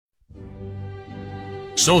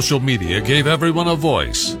Social media gave everyone a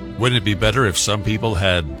voice. Wouldn't it be better if some people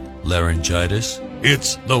had laryngitis?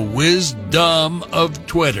 It's the wisdom of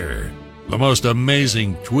Twitter. The most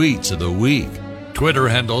amazing tweets of the week. Twitter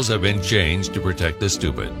handles have been changed to protect the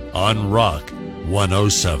stupid. On Rock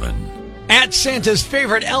 107. At Santa's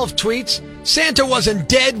favorite elf tweets, Santa wasn't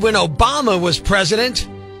dead when Obama was president.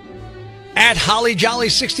 At Holly Jolly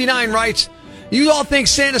 69 writes, you all think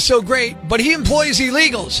Santa's so great, but he employs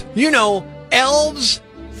illegals. You know, elves.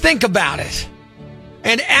 Think about it.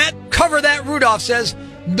 And at Cover That Rudolph says,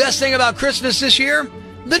 best thing about Christmas this year,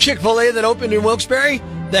 the Chick-fil-A that opened in Wilkes-Barre.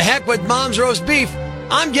 The heck with Mom's roast beef.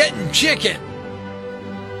 I'm getting chicken.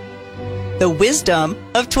 The wisdom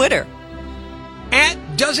of Twitter.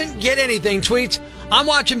 At Doesn't Get Anything tweets, I'm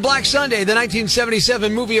watching Black Sunday, the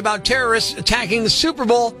 1977 movie about terrorists attacking the Super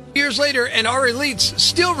Bowl. Years later, and our elites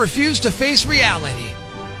still refuse to face reality.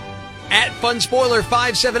 At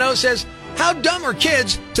FunSpoiler570 says, how dumb are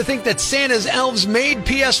kids to think that Santa's elves made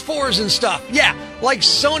PS4s and stuff? Yeah, like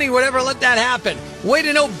Sony would ever let that happen. Way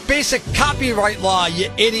to know basic copyright law, you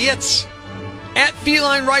idiots. At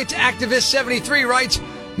Feline Rights Activist 73 writes,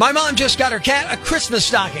 my mom just got her cat a Christmas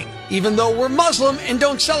stocking, even though we're Muslim and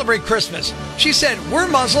don't celebrate Christmas. She said, we're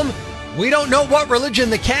Muslim. We don't know what religion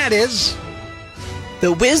the cat is.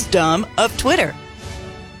 The wisdom of Twitter.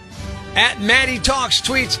 At Maddie Talks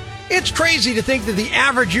tweets, it's crazy to think that the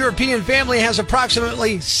average European family has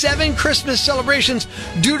approximately 7 Christmas celebrations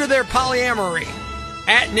due to their polyamory.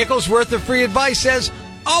 At Nicholsworth of Free Advice says,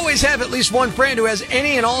 always have at least one friend who has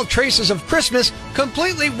any and all traces of Christmas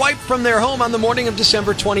completely wiped from their home on the morning of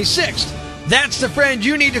December 26th. That's the friend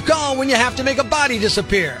you need to call when you have to make a body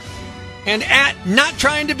disappear. And at Not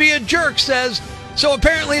Trying to Be a Jerk says, so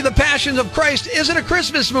apparently The Passion of Christ isn't a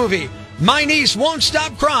Christmas movie. My niece won't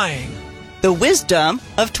stop crying. The wisdom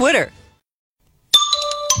of Twitter.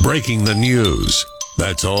 Breaking the news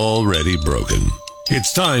that's already broken.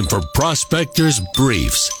 It's time for Prospector's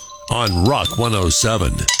Briefs on Rock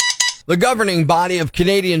 107. The governing body of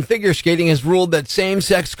Canadian figure skating has ruled that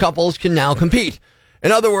same-sex couples can now compete.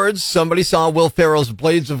 In other words, somebody saw Will Ferrell's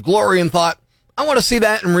Blades of Glory and thought, I want to see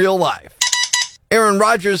that in real life. Aaron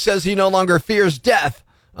Rodgers says he no longer fears death,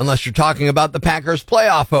 unless you're talking about the Packers'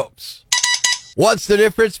 playoff hopes. What's the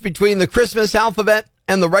difference between the Christmas alphabet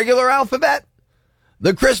and the regular alphabet?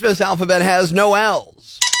 The Christmas alphabet has no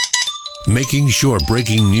L's. Making sure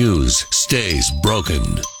breaking news stays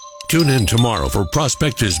broken. Tune in tomorrow for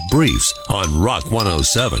Prospector's Briefs on Rock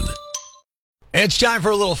 107. It's time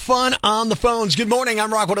for a little fun on the phones. Good morning.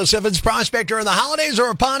 I'm Rock 107's Prospector, and the holidays are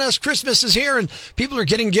upon us. Christmas is here, and people are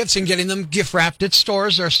getting gifts and getting them gift wrapped at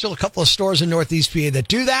stores. There are still a couple of stores in Northeast PA that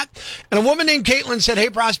do that. And a woman named Caitlin said, hey,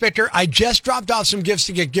 Prospector, I just dropped off some gifts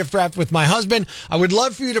to get gift wrapped with my husband. I would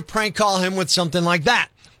love for you to prank call him with something like that.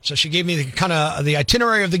 So she gave me the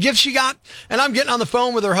itinerary of the gifts she got, and I'm getting on the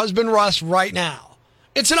phone with her husband, Russ, right now.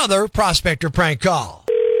 It's another Prospector prank call.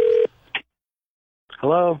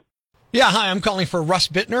 Hello? Yeah, hi, I'm calling for Russ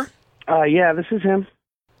Bittner. Yeah, this is him.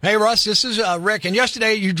 Hey, Russ, this is Rick, and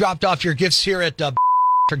yesterday you dropped off your gifts here at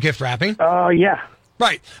for gift wrapping. Yeah.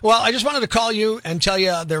 Right. Well, I just wanted to call you and tell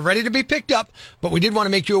you they're ready to be picked up, but we did want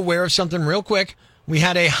to make you aware of something real quick. We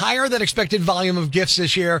had a higher than expected volume of gifts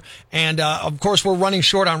this year, and of course we're running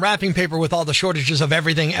short on wrapping paper with all the shortages of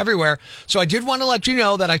everything everywhere. So I did want to let you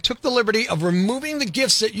know that I took the liberty of removing the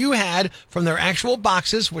gifts that you had from their actual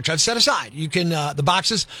boxes, which I've set aside. You can the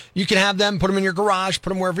boxes, you can have them, put them in your garage,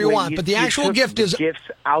 put them wherever you want. But the actual gift is gifts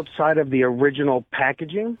outside of the original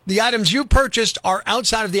packaging. The items you purchased are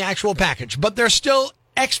outside of the actual package, but they're still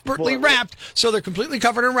expertly wrapped, so they're completely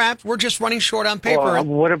covered and wrapped. We're just running short on paper.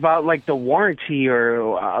 What about like the warranty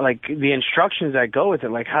or like the instructions that go with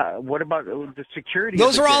it? Like, what about the security?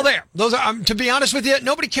 Those are all there. Those are, to be honest with you,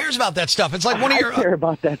 nobody cares about that stuff. It's like one of your. I care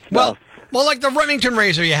about that stuff. Well, like the Remington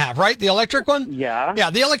razor you have, right? The electric one. Yeah.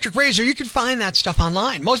 Yeah, the electric razor. You can find that stuff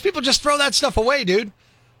online. Most people just throw that stuff away, dude.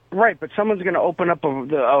 Right, but someone's going to open up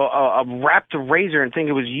a wrapped razor and think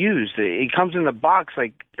it was used. It comes in the box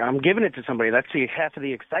like I'm giving it to somebody. That's half of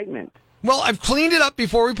the excitement. Well, I've cleaned it up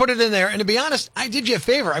before we put it in there, and to be honest, I did you a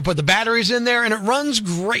favor. I put the batteries in there, and it runs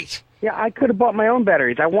great. Yeah, I could have bought my own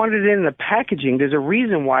batteries. I wanted it in the packaging. There's a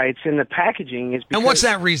reason why it's in the packaging. Is because and what's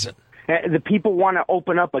that reason? The people want to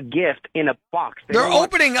open up a gift in a box. They're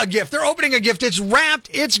opening a gift. They're opening a gift. It's wrapped.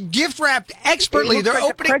 It's gift wrapped expertly. They're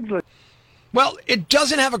like opening. Well, it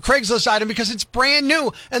doesn't have a Craigslist item because it's brand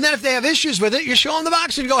new. And then if they have issues with it, you show them the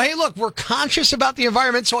box and you go, hey, look, we're conscious about the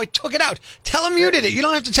environment, so I took it out. Tell them you did it. You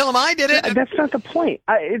don't have to tell them I did it. That's not the point.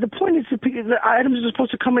 The point is the items are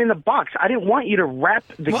supposed to come in the box. I didn't want you to wrap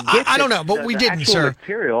the gift. I don't know, but we didn't, sir.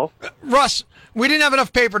 Material. Russ, we didn't have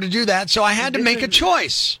enough paper to do that, so I had to make a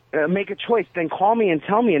choice. Make a choice, then call me and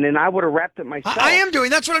tell me, and then I would have wrapped it myself. I am doing.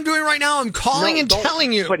 That's what I'm doing right now. I'm calling and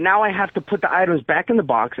telling you. But now I have to put the items back in the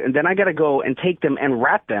box, and then I got to go and take them and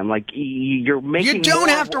wrap them. Like, you're making. You don't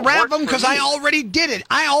have to wrap them because I already did it.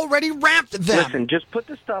 I already wrapped them. Listen, just put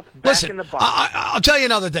the stuff back in the box. I'll tell you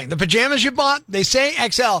another thing. The pajamas you bought, they say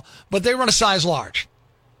XL, but they run a size large.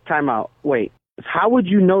 Time out. Wait. How would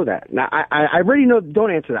you know that? Now, I already know.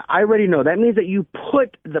 Don't answer that. I already know. That means that you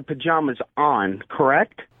put the pajamas on,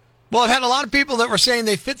 correct? Well, I've had a lot of people that were saying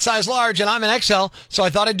they fit size large, and I'm an XL, so I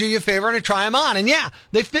thought I'd do you a favor and try them on. And yeah,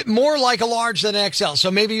 they fit more like a large than an XL, so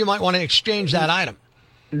maybe you might want to exchange that item.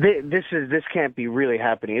 This can't be really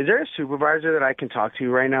happening. Is there a supervisor that I can talk to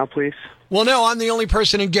right now, please? Well, no, I'm the only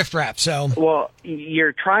person in gift wrap, so. Well,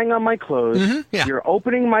 you're trying on my clothes, You're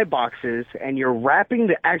opening my boxes, and you're wrapping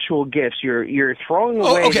the actual gifts. You're throwing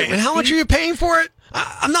away. Oh, okay, and how much are you paying for it?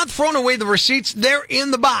 I'm not throwing away the receipts. They're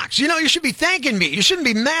in the box. You know, you should be thanking me. You shouldn't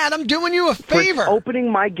be mad. I'm doing you a favor. For opening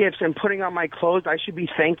my gifts and putting on my clothes, I should be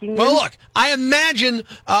thanking you? Well, look, I imagine,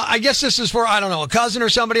 I guess this is for, I don't know, a cousin or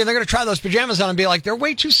somebody, and they're going to try those pajamas on and be like, they're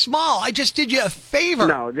way too small. I just did you a favor.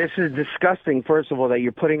 No, this is disgusting, first of all, that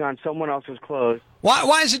you're putting on someone else's clothes.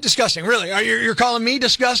 Why is it disgusting? Really? You're calling me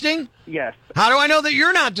disgusting? Yes. How do I know that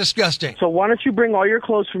you're not disgusting? So why don't you bring all your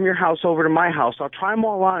clothes from your house over to my house? I'll try them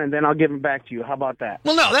all on, and then I'll give them back to you. How about that?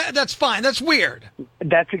 Well, no, that's fine. That's weird.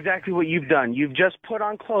 That's exactly what you've done. You've just put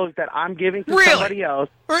on clothes that I'm giving to somebody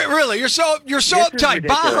else. Really? You're so uptight.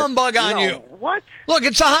 Bah humbug on you. What? Look,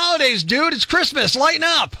 it's the holidays, dude. It's Christmas. Lighten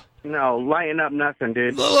up. No, lighten up nothing,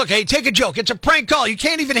 dude. Look, hey, take a joke. It's a prank call. You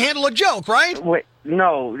can't even handle a joke, right? Wait,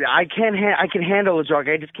 no, I can't. I can handle a joke.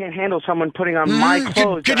 I just can't handle someone putting on my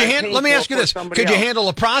clothes. Could you handle? Let me ask you this: could you handle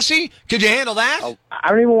a prossy? Could you handle that? Oh, I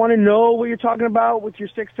don't even want to know what you're talking about with your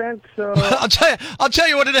sixth sense. I'll tell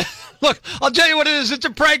you what it is. Look, I'll tell you what it is. It's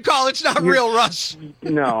a prank call. It's not real, Russ.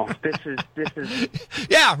 No, this is.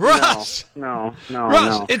 Yeah, Russ. No,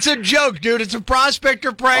 Russ, it's a joke, dude. It's a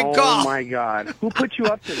prospector prank call. Oh my God, who put you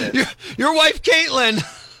up to this? Your wife, Caitlin.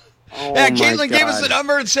 Oh yeah, Caitlin gave us the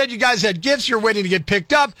number and said you guys had gifts. You're waiting to get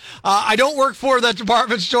picked up. I don't work for that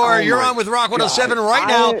department store. You're on with Rock 107 right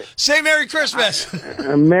now. Say Merry Christmas.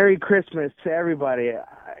 Merry Christmas to everybody.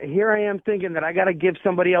 Here I am thinking that I got to give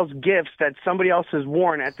somebody else gifts that somebody else has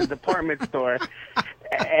worn at the department store.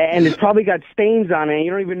 And it's probably got stains on it.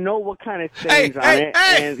 You don't even know what kind of stains on it.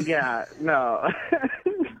 Hey. And yeah, no.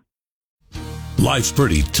 Life's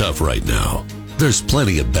pretty tough right now. There's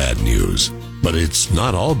plenty of bad news, but it's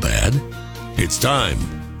not all bad. It's time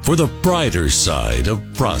for the brighter side of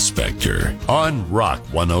Prospector on Rock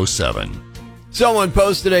 107. Someone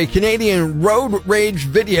posted a Canadian road rage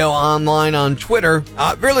video online on Twitter.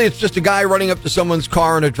 Really, it's just a guy running up to someone's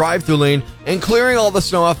car in a drive-thru lane and clearing all the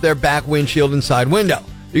snow off their back windshield and side window.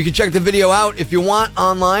 You can check the video out if you want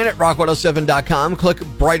online at rock107.com. Click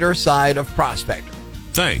Brighter Side of Prospector.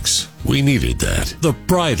 Thanks. We needed that. The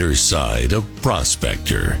brighter side of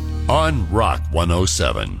Prospector on Rock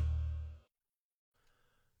 107.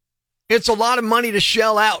 It's a lot of money to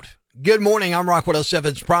shell out. Good morning. I'm Rock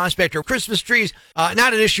 107's Prospector. Christmas trees,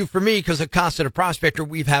 not an issue for me because of cost of a Prospector.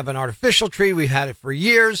 We have an artificial tree. We've had it for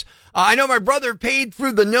years. I know my brother paid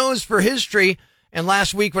through the nose for his tree. And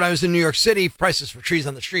last week when I was in New York City, prices for trees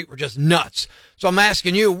on the street were just nuts. So I'm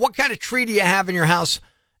asking you, what kind of tree do you have in your house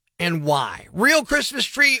and why? Real Christmas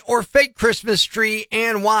tree or fake Christmas tree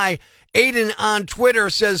and why? Aiden on Twitter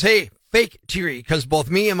says, hey, fake tree, because both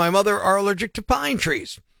me and my mother are allergic to pine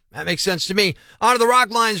trees. That makes sense to me. On to the rock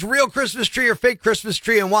lines, real Christmas tree or fake Christmas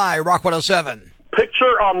tree and why? Rock 107.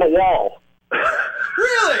 Picture on the wall.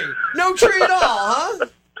 Really? No tree at all, huh?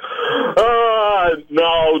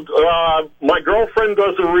 No. My girlfriend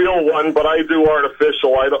does a real one, but I do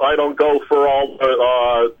artificial. I don't go for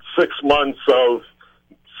all 6 months of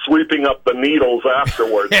sweeping up the needles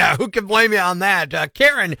afterwards. Yeah, who can blame you on that?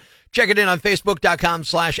 Karen, check it in on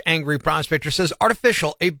Facebook.com/Angry Prospector, says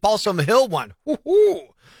artificial, a Balsam Hill one. Woo-hoo.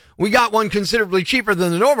 We got one considerably cheaper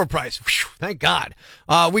than the normal price. Whew, thank God.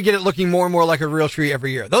 We get it looking more and more like a real tree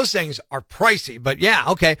every year. Those things are pricey, but yeah,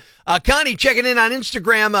 okay. Connie, checking in on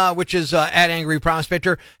Instagram, which is at Angry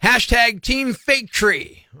Prospector. Hashtag Team Fake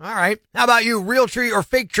Tree. All right. How about you, real tree or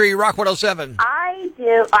fake tree, Rock 107? I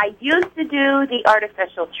used to do the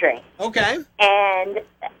artificial tree. Okay. And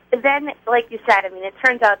then, like you said, I mean, it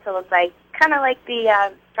turns out to look like kind of like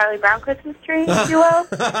the Charlie Brown Christmas tree, if you will.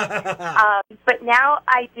 But now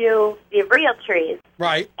I do the real trees.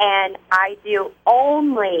 Right. And I do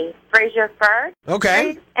only Fraser Fir.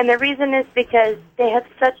 Okay. trees. And the reason is because they have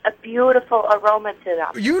such a beautiful aroma to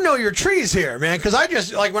them. You know your trees here, man, because I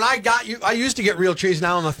just, like, when I got you, I used to get real trees.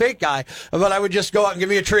 Now I'm a fake guy, but I would just go out and give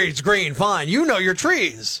me a tree. It's green, fine. You know your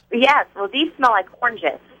trees. Yes, well, these smell like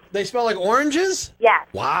oranges. They smell like oranges? Yes.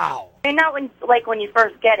 Wow. I mean, not when you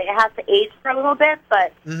first get it. It has to age for a little bit,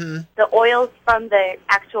 but the oils from the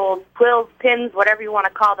actual quills, pins, whatever you want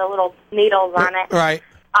to call the little needles on it. Right.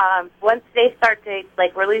 Once they start to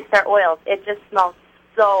release their oils, it just smells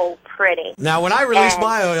so pretty. Now, when I release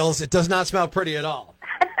my oils, it does not smell pretty at all.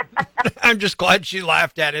 I'm just glad she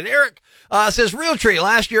laughed at it. Eric says, real tree.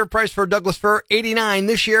 Last year, price for Douglas fir, $89.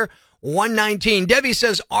 This year, $119. Debbie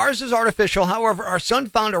says, ours is artificial. However, our son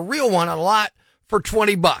found a real one on a lot for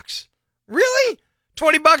 $20. Really?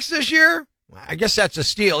 $20 this year? I guess that's a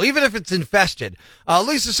steal, even if it's infested.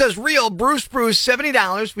 Lisa says, real Bruce spruce,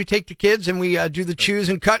 $70. We take the kids and we do the choose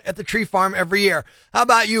and cut at the tree farm every year. How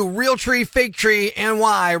about you? Real tree, fake tree, and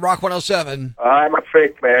why? Rock 107. I'm a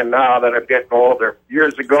fake man now that I'm getting older.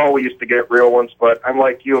 Years ago, we used to get real ones, but I'm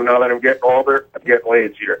like you. Now that I'm getting older, I'm getting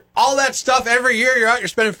lazier. All that stuff, every year you're out, you're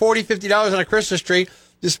spending $40, $50 on a Christmas tree.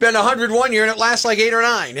 You spend $100 one year and it lasts like 8 or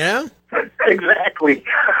 9, you know? Exactly.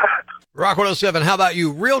 Rock 107, how about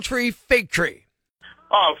you? Real tree, fake tree?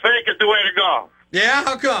 Oh, fake is the way to go. Yeah?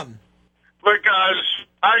 How come? Because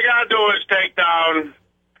all you got to do is take down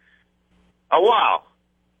a wall.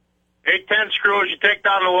 8-10 screws, you take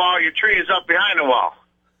down the wall, your tree is up behind the wall.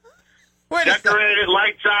 Wait a second. Decorated,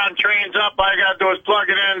 lights on, trains up, all you got to do is plug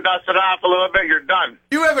it in, dust it off a little bit, you're done.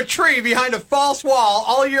 You have a tree behind a false wall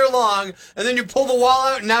all year long, and then you pull the wall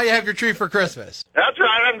out, and now you have your tree for Christmas. That's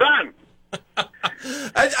right, I'm done.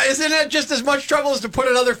 Isn't it just as much trouble as to put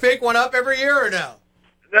another fake one up every year, or no?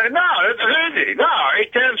 No, it's easy. No,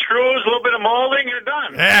 8-10 screws, a little bit of molding, you're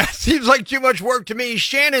done. Seems like too much work to me.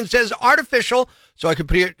 Shannon says artificial, so I could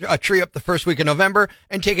put a tree up the first week of November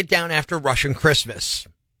and take it down after Russian Christmas.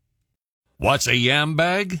 What's a yam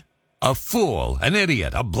bag? A fool, an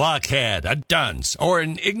idiot, a blockhead, a dunce, or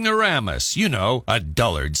an ignoramus. You know, a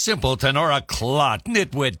dullard, simpleton, or a clot,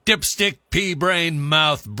 nitwit, dipstick, pea-brain,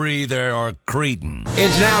 mouth breather, or cretin.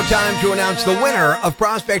 It's now time to announce the winner of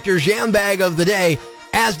Prospector's Yam Bag of the Day,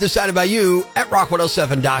 as decided by you at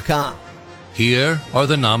rock107.com. Here are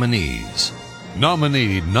the nominees.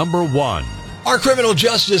 Nominee number 1. Our criminal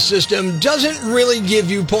justice system doesn't really give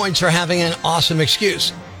you points for having an awesome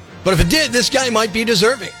excuse. But if it did, this guy might be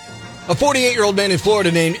deserving. A 48-year-old man in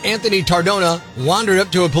Florida named Anthony Tardona wandered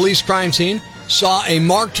up to a police crime scene, saw a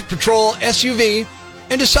marked patrol SUV,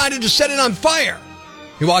 and decided to set it on fire.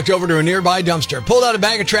 He walked over to a nearby dumpster, pulled out a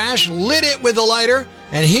bag of trash, lit it with a lighter,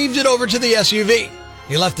 and heaved it over to the SUV.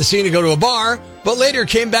 He left the scene to go to a bar, but later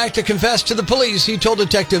came back to confess to the police. He told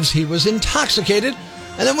detectives he was intoxicated,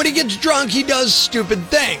 and then when he gets drunk, he does stupid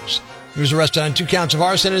things. He was arrested on 2 counts of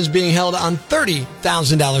arson and is being held on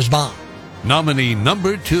 $30,000 bond. Nominee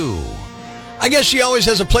number 2. I guess she always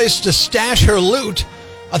has a place to stash her loot.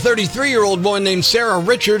 A 33-year-old woman named Sarah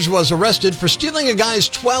Richards was arrested for stealing a guy's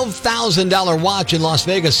 $12,000 watch in Las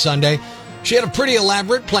Vegas Sunday. She had a pretty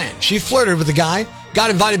elaborate plan. She flirted with the guy, got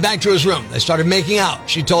invited back to his room. They started making out.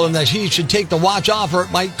 She told him that he should take the watch off or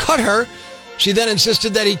it might cut her. She then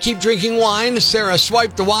insisted that he keep drinking wine. Sarah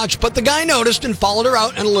swiped the watch, but the guy noticed and followed her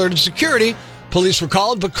out and alerted security. Police were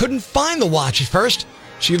called but couldn't find the watch at first.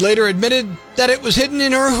 She later admitted that it was hidden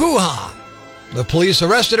in her hoo-ha. The police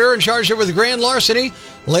arrested her and charged her with grand larceny.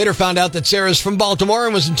 Later found out that Sarah's from Baltimore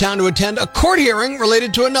and was in town to attend a court hearing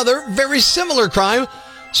related to another very similar crime.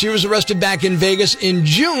 She was arrested back in Vegas in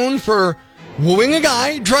June for wooing a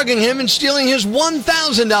guy, drugging him, and stealing his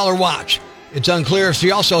 $1,000 watch. It's unclear if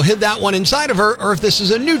she also hid that one inside of her or if this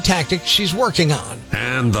is a new tactic she's working on.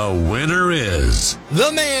 And the winner is...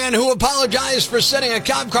 the man who apologized for setting a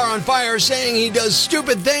cop car on fire, saying he does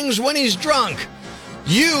stupid things when he's drunk.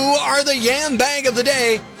 You are the Yam Bag of the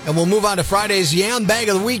Day, and we'll move on to Friday's Yam Bag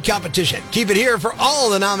of the Week competition. Keep it here for all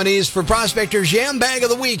the nominees for Prospector's Yam Bag of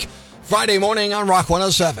the Week, Friday morning on Rock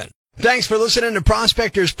 107. Thanks for listening to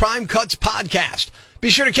Prospector's Prime Cuts podcast. Be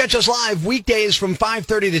sure to catch us live weekdays from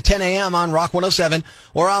 5:30 to 10 a.m. on Rock 107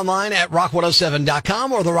 or online at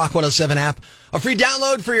rock107.com or the Rock 107 app. A free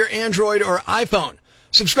download for your Android or iPhone.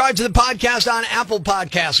 Subscribe to the podcast on Apple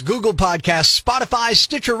Podcasts, Google Podcasts, Spotify,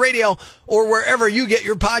 Stitcher Radio, or wherever you get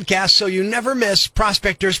your podcasts so you never miss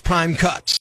Prospector's Prime Cuts.